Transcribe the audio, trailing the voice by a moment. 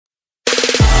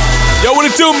Yo, what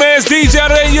it do, man? It's DJ out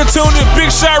there. You're tuned in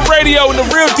Big Shot Radio and the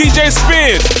real DJ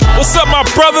Spin. What's up, my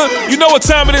brother? You know what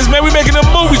time it is, man. We making them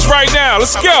movies right now.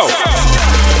 Let's go.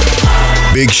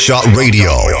 Big Shot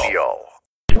Radio.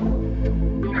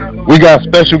 We got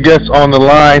special guests on the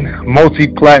line,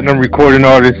 multi-platinum recording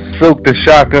artist, Silk the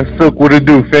Shaka. Silk, what it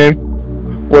do,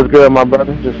 fam? What's good, my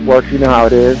brother? Just work, you know how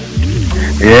it is.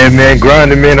 Yeah, man,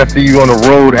 grinding, man. I see you on the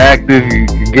road, active. You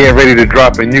getting ready to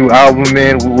drop a new album,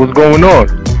 man. What's going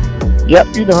on?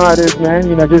 Yep, you know how it is, man.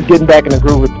 You know, just getting back in the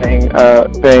groove of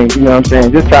things, you know what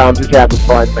I'm saying? Just having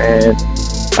fun, man.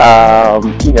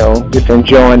 You know, just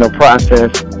enjoying the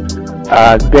process.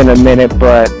 It's been a minute,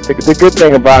 but the good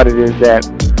thing about it is that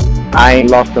I ain't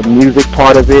lost the music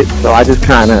part of it, so I just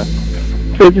kind of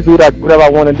just do whatever I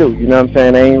want to do. You know what I'm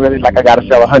saying? I ain't really like I got to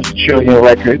sell 100 trillion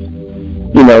records.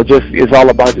 You know, just it's all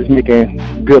about just making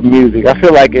good music. I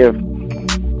feel like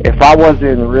if I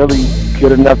wasn't really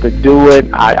good enough to do it,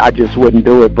 I just wouldn't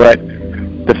do it. But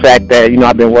the fact that, you know,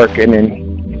 I've been working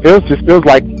and it feels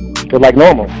like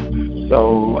normal.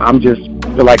 So I'm just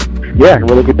feel like, yeah, I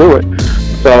really could do it.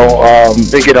 So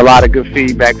they get a lot of good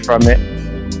feedback from it.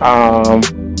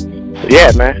 So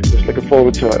yeah, man, just looking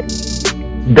forward to it.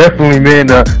 Definitely, man.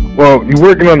 Well, you're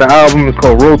working on the album. It's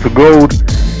called Road to Gold.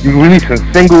 You releasing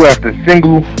single after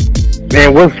single.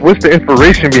 Man, what's the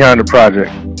inspiration behind the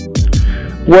project?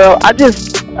 Well, I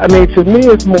mean, to me,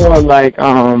 it's more like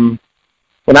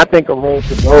when I think of Road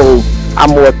to Gold, I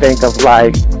more think of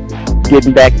like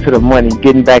getting back to the money,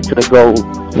 getting back to the gold.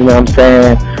 You know what I'm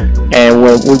saying? And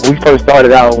when we first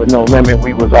started out with No Limit,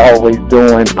 we was always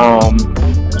doing,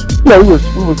 you know, we was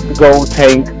the gold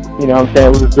tank. You know what I'm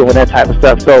saying? We was doing that type of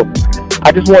stuff. So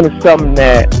I just wanted something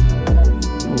that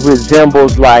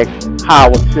resembles like how I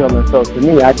was feeling. So to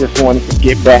me, I just wanted to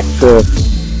get back to,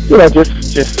 you know,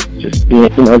 just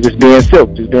being, you know, just being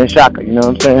Silk, just being Shaka. You know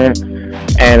what I'm saying?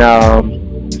 And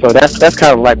so that's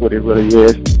kind of like what it really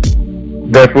is.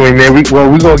 Definitely, man.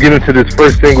 We're gonna get into this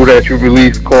first single that you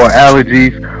released called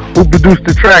Allergies. Who produced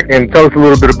the track, and tell us a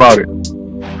little bit about it?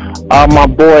 My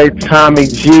boy Tommy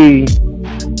G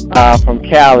from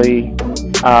Cali.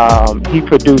 He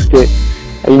produced it.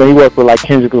 You know, he worked with like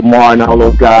Kendrick Lamar and all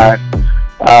those guys.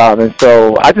 And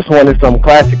so I just wanted some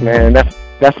classic, man.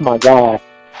 That's my guy.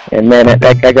 And man,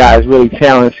 that guy is really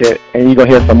talented. And you're gonna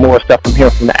hear some more stuff from him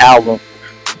from the album.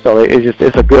 So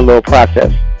it's a good little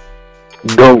process.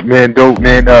 Dope, man.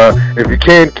 If you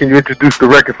can you introduce the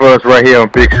record for us right here on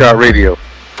Big Shot Radio?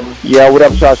 Yeah, what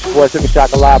up, Shot Boy? Silk the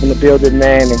Shaka live in the building,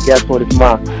 man. And guess what? It's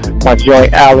my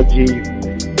joint Allergy.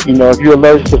 You know, if you're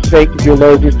allergic to fake, if you're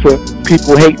allergic to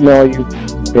people hating on you,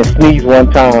 then sneeze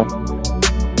one time.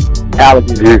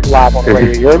 Allergies live on the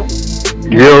radio.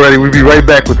 You already. We'll be right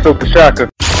back with Silk the Shaka.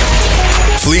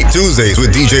 Fleet Tuesdays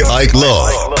with DJ Ike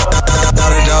Love.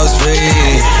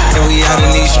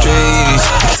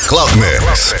 Cloud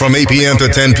Mix from 8 p.m. to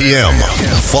 10 p.m.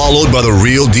 Followed by the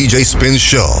Real DJ Spin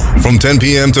Show from 10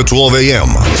 p.m. to 12 a.m.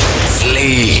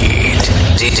 Fleet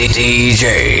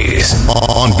DJs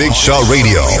on Big Shot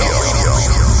Radio.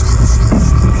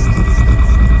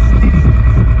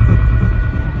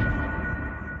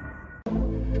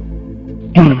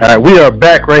 All right, we are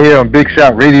back right here on Big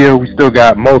Shot Radio. We still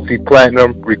got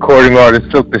multi-platinum recording artist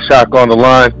Silk the Shaka on the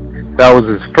line. That was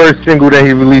his first single that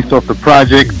he released off the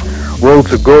project, Road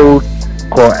to Gold,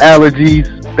 called Allergies.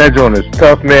 That joint is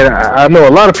tough, man. I know a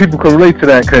lot of people can relate to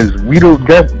that because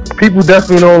people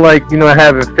definitely don't like, you know,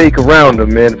 having fake around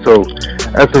them, man. So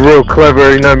that's a real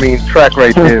clever, you know what I mean, track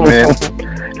right there, man.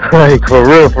 Like, for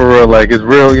real, like, it's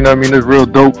real, you know what I mean, it's real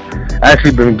dope. I've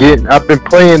been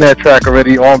playing that track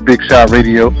already on Big Shot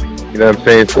Radio, you know what I'm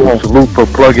saying, so salute for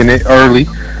plugging it early.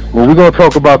 Well, we're going to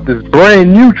talk about this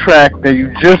brand new track that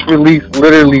you just released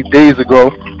literally days ago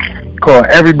called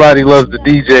Everybody Loves the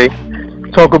DJ.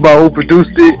 Talk about who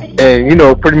produced it and, you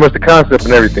know, pretty much the concept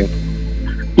and everything.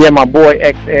 Yeah, my boy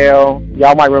XL.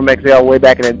 Y'all might remember XL way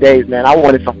back in the days, man. I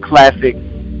wanted some classic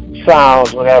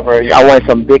sounds, whatever. I wanted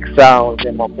some big sounds,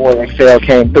 and my boy XL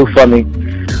came through for me.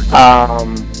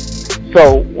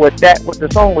 So with the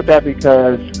song,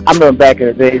 because I remember back in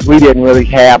the days, we didn't really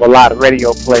have a lot of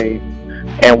radio plays,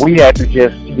 and we had to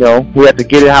just, you know, we had to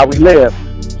get it how we live.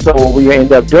 So what we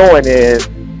end up doing is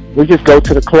we just go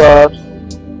to the clubs.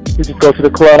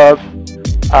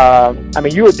 I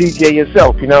mean, you're a DJ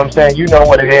yourself, you know what I'm saying? You know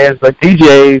what it is, but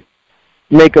DJs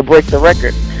make or break the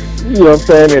record. You know what I'm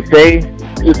saying?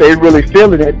 If they really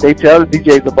feeling it, they tell the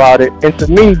DJs about it. And to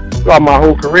me, throughout my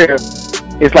whole career,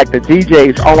 it's like the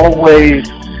DJs always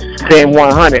saying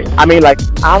 100. I mean, like,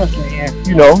 honestly,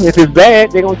 if it's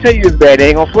bad, they're going to tell you it's bad. They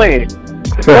ain't going to play it.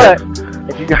 But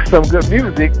if you got some good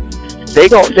music, they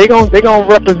gon'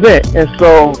 represent. And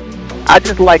so I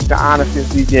just like the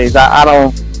honestest DJs. I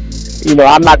don't, you know,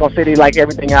 I'm not gonna say they like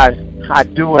everything I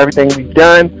do, everything we've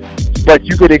done, but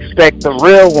you could expect the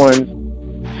real ones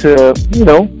to, you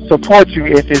know, support you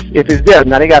if it's there.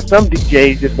 Now they got some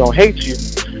DJs just gonna hate you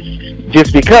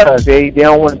just because they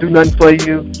don't want to do nothing for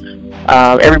you.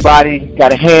 Everybody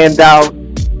got a handout.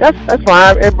 That's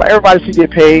fine. Everybody should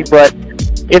get paid, but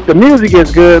if the music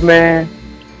is good, man,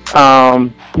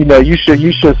 you know, you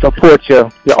should support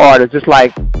your artist. Just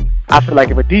like I feel like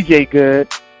if a DJ good,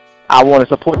 I want to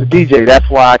support the DJ. That's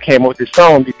why I came up with this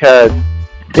song, because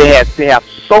they have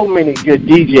so many good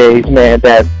DJs, man,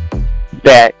 that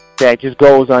just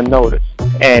goes unnoticed.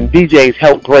 And DJs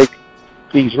help break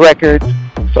these records,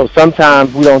 so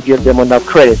sometimes we don't give them enough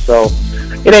credit. So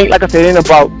it ain't, like I said, it ain't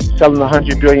about selling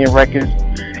 100 billion records.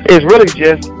 It's really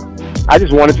just, I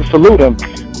just wanted to salute them.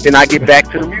 Then I get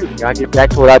back to the music. I get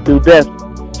back to what I do best.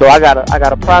 So I got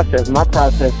a process. My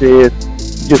process is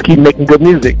just keep making good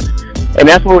music, and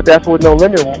that's what No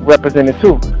Limit represented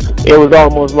too. It was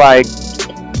almost like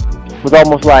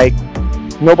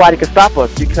nobody could stop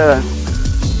us, because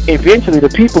eventually the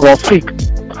people gonna speak.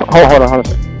 Hold on.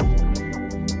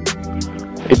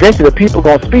 Eventually the people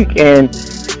gonna speak, and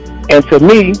to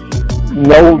me,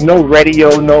 no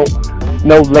radio, no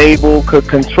label could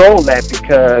control that,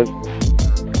 because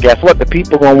guess what? The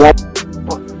people gonna want,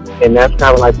 and that's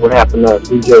kind of like what happened to us.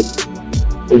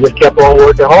 We just kept on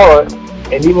working hard,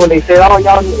 and even when they said, "Oh,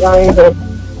 y'all ain't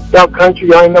y'all country,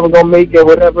 y'all ain't never gonna make it,"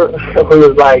 whatever, it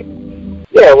was like,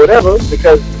 yeah, whatever,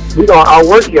 because we gonna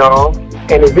outwork y'all,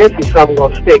 and eventually something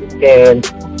gonna stick. And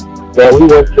then we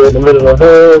went to the middle of the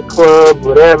hood club,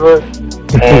 whatever,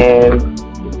 and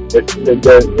the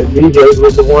DJs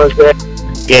were the ones that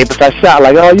gave us that shot.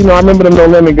 Like, oh, you know, I remember them No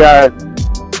Limit guys.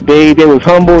 They was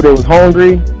humble, they was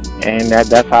hungry, and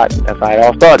that's how it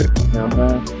all started. You know what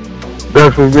I'm saying?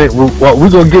 Definitely. Well, we're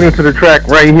going to get into the track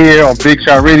right here on Big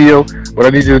Shot Radio. What I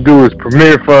need you to do is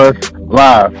premiere for us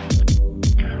live.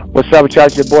 What's up, y'all?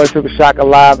 It's your boy Super Shaka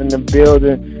live in the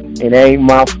building. It ain't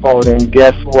my fault. And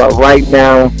guess what? Right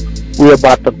now, we're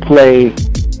about to play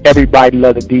Everybody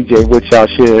Love the DJ, which y'all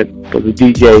should, because the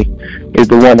DJ is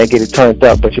the one that get it turned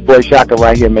up. But your boy Shaka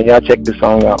right here, man. Y'all check this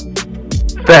song out.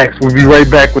 Thanks. We'll be right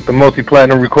back with the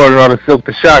multi-platinum recording artist Silk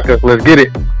the Shaka. Let's get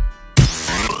it.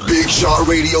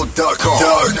 BigShotRadio.com.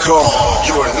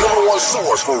 Your number one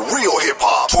source for real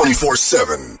hip-hop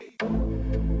 24/7.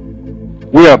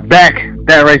 We are back.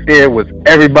 That right there was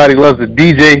Everybody Loves the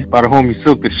DJ by the homie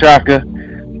Silk the Shaka.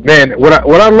 Man, what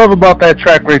I love about that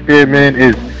track right there, man,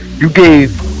 is you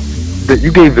gave the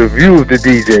view of the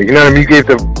DJ. You know what I mean? You gave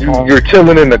you're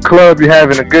chilling in the club, you're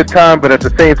having a good time, but at the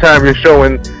same time you're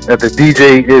showing that the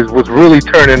DJ was really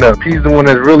turning up. He's the one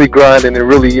that's really grinding and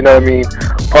really, you know what I mean,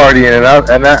 partying. And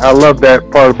I love that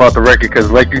part about the record, because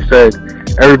like you said,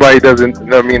 everybody doesn't, you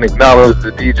know what I mean, acknowledge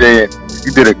the DJ, and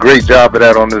you did a great job of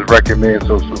that on this record, man.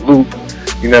 So salute.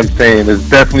 You know what I'm saying? It's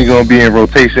definitely gonna be in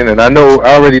rotation, and I know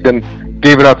I already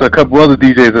gave it out to a couple other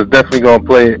DJs that's definitely gonna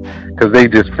play it, because they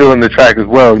just feeling the track as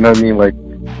well. You know what I mean? Like,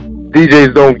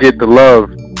 DJs don't get the love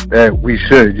that we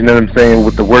should. You know what I'm saying?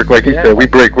 With the work, like you said, we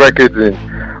break records, and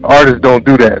artists don't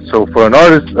do that. So for an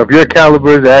artist of your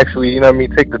caliber to actually, you know what I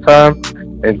mean, take the time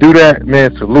and do that,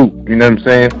 man, salute. You know what I'm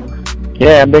saying?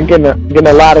 Yeah, I've been getting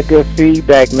a lot of good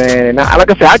feedback, man. And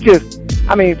like I said,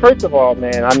 I mean, first of all,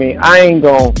 man, I mean, I ain't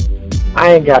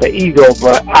got an ego,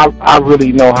 but I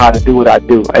really know how to do what I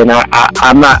do. And I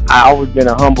always been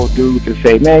a humble dude to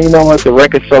say, man, you know what, the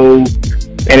record sold,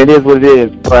 and it is what it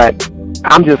is. But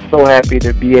I'm just so happy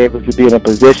to be able to be in a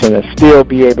position to still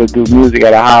be able to do music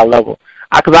at a high level.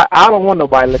 Because I don't want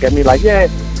nobody to look at me like, yeah,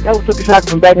 that was Silk Shaka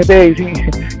from back in the days.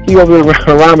 He was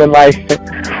rhyming like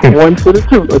 1 to the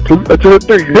 2, or 2 to the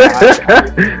 3. You know,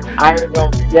 I ain't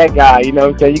gonna be that guy. You know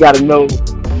what I'm saying? You got to know.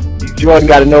 Jordan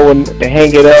got to know when to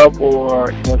hang it up,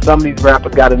 or, you know, some of these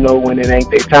rappers got to know when it ain't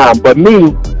their time. But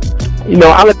me, you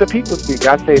know, I let the people speak.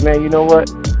 I say, man, you know what?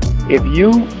 If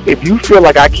you feel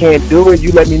like I can't do it,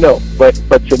 you let me know. But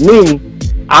to me,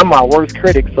 I'm my worst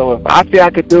critic. So if I feel I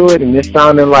could do it, and it's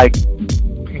sounding like,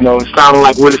 you know, it's sounding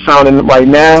like what it's sounding right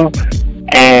now,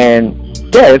 and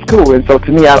yeah, it's cool. And so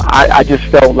to me, I just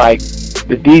felt like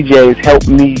the DJs helped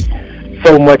me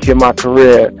so much in my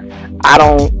career. I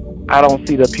don't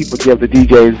see the people give the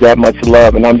DJs that much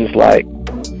love, and I'm just like,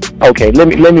 okay, let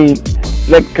me,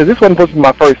 because this wasn't supposed to be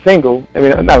my first single. I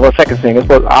mean, not my second single.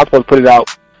 I was supposed to put it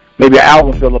out, maybe an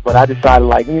album filler, but I decided,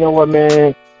 like, you know what,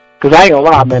 man? Because I ain't gonna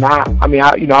lie, man.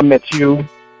 I met you,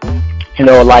 you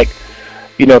know, like,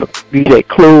 you know, the DJ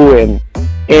Clue and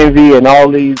Envy and all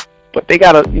these, but they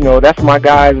got you know, that's my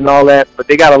guys and all that, but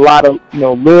they got a lot of, you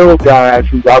know, little guys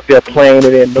who's out there playing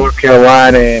it in North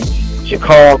Carolina and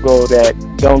Chicago that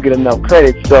don't get enough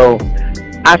credit. So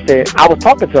I said, I was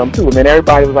talking to them too, and then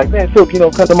everybody was like, man, Silk,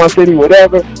 come to my city,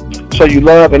 whatever, show you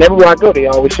love. And everywhere I go, they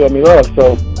always show me love.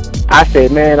 So I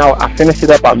said, man, I finished it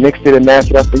up, I mixed it and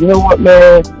mastered it. I said, you know what,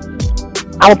 man,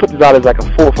 I'm going to put this out as like a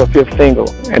 4th or 5th single.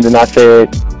 And then I said,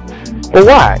 well,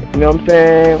 why? You know what I'm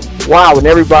saying? Why, when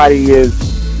everybody is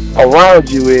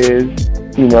around you is,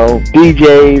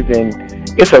 DJs, and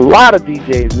it's a lot of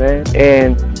DJs, man.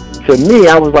 And to me,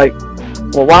 I was like,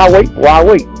 well, why wait? Why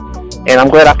wait? And I'm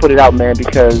glad I put it out, man,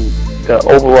 because the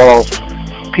overall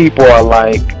people are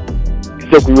like,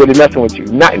 Silk, we really messing with you.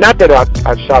 Not that I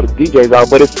shout the DJs out,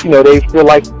 but it's, they feel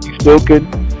like you still could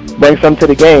bring something to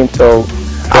the game. So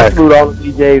I salute all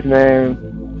the DJs, man.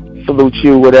 Salute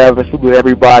you, whatever. Salute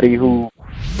everybody who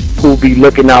be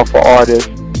looking out for artists.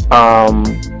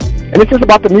 And it's just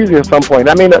about the music at some point.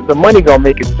 I mean, the money gonna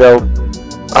make itself.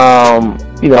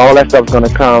 All that stuff's gonna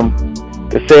come.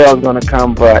 The sales gonna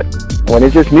come, but when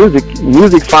it's just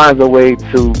music finds a way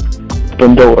to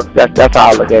open doors. That's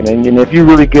how I look at it. And if you're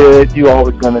really good, you're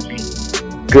always gonna be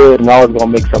good and always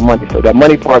gonna make some money. So that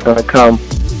money part's gonna come,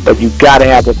 but you gotta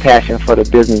have the passion for the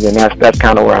business, and that's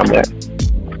kind of where I'm at.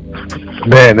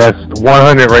 Man, that's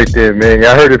 100 right there, man.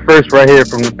 I heard it first right here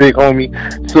from the big homie,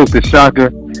 Silk the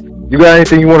Shocker. You got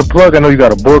anything you want to plug? I know you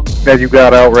got a book that you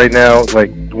got out right now.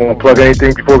 Like, you want to plug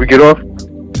anything before we get off?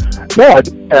 No,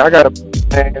 I got a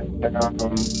plan.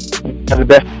 The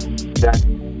best,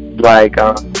 like,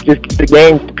 just the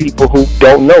game to people who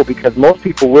don't know, because most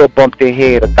people will bump their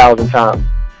head 1,000 times.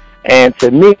 And to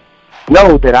me,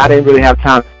 know that I didn't really have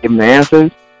time to give them the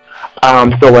answers.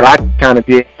 So what I kind of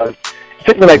did was, it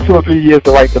took me like 2 or 3 years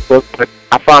to write the book, but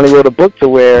I finally wrote a book to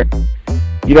where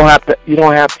you don't have to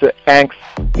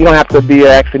be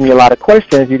asking me a lot of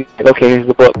questions. You say, okay, here's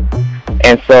the book.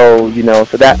 And so,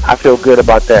 so that I feel good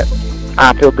about that.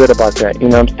 You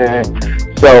know what I'm saying?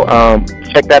 So,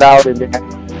 check that out. And then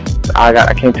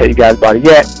I can't tell you guys about it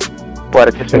yet, but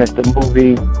I just finished the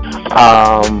movie.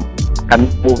 Got the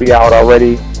movie out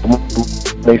already,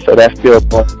 so that's still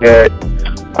going good.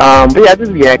 But yeah,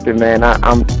 just be active, man.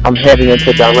 I'm heading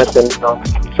into directing, so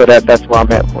that's where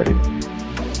I'm at with it.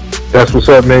 That's what's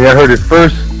up, man. I heard it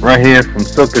first right here from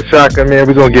Silk the Shocker, man.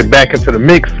 We're going to get back into the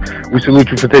mix. We salute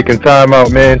you for taking time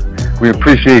out, man. We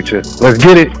appreciate you. Let's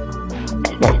get it.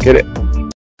 Let's get it.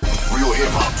 Real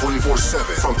hip-hop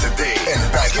 24/7 from today and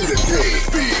back in the day.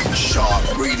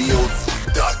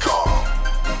 BigShotRadio.com.